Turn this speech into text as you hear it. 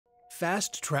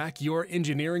Fast-track your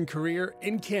engineering career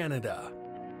in Canada.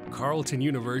 Carleton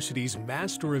University's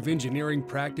Master of Engineering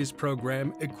Practice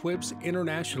program equips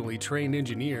internationally trained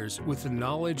engineers with the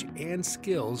knowledge and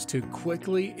skills to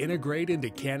quickly integrate into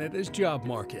Canada's job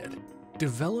market.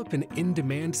 Develop an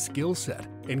in-demand skill set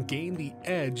and gain the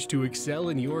edge to excel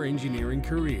in your engineering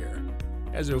career.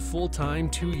 As a full-time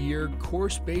 2-year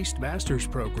course-based master's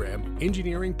program,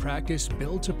 Engineering Practice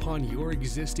builds upon your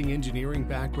existing engineering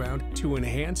background to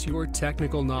enhance your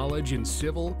technical knowledge in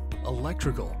civil,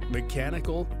 electrical,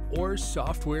 mechanical, or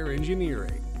software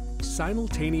engineering.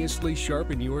 Simultaneously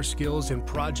sharpen your skills in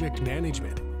project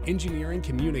management, engineering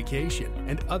communication,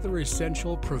 and other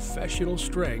essential professional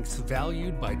strengths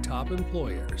valued by top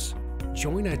employers.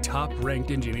 Join a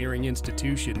top-ranked engineering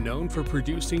institution known for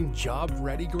producing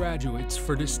job-ready graduates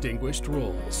for distinguished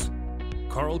roles.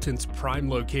 Carleton's prime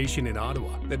location in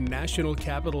Ottawa, the national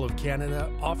capital of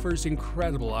Canada, offers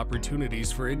incredible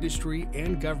opportunities for industry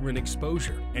and government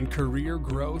exposure and career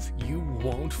growth you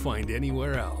won't find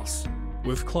anywhere else.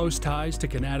 With close ties to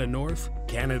Canada North,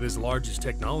 Canada's largest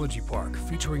technology park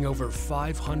featuring over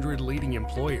 500 leading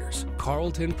employers,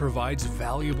 Carleton provides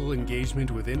valuable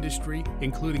engagement with industry,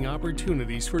 including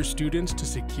opportunities for students to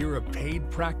secure a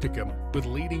paid practicum with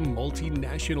leading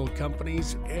multinational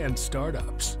companies and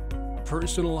startups.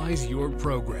 Personalize your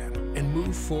program and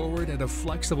move forward at a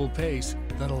flexible pace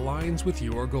that aligns with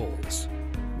your goals.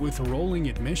 With rolling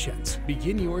admissions,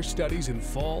 begin your studies in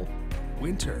fall,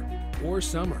 winter, or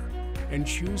summer, and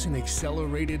choose an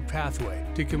accelerated pathway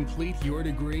to complete your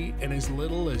degree in as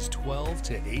little as 12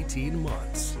 to 18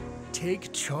 months.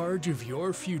 Take charge of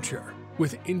your future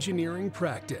with Engineering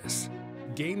Practice.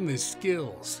 Gain the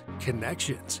skills,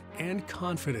 connections, and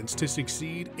confidence to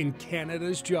succeed in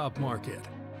Canada's job market.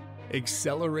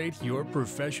 Accelerate your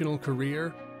professional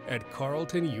career at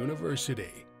Carleton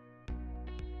University.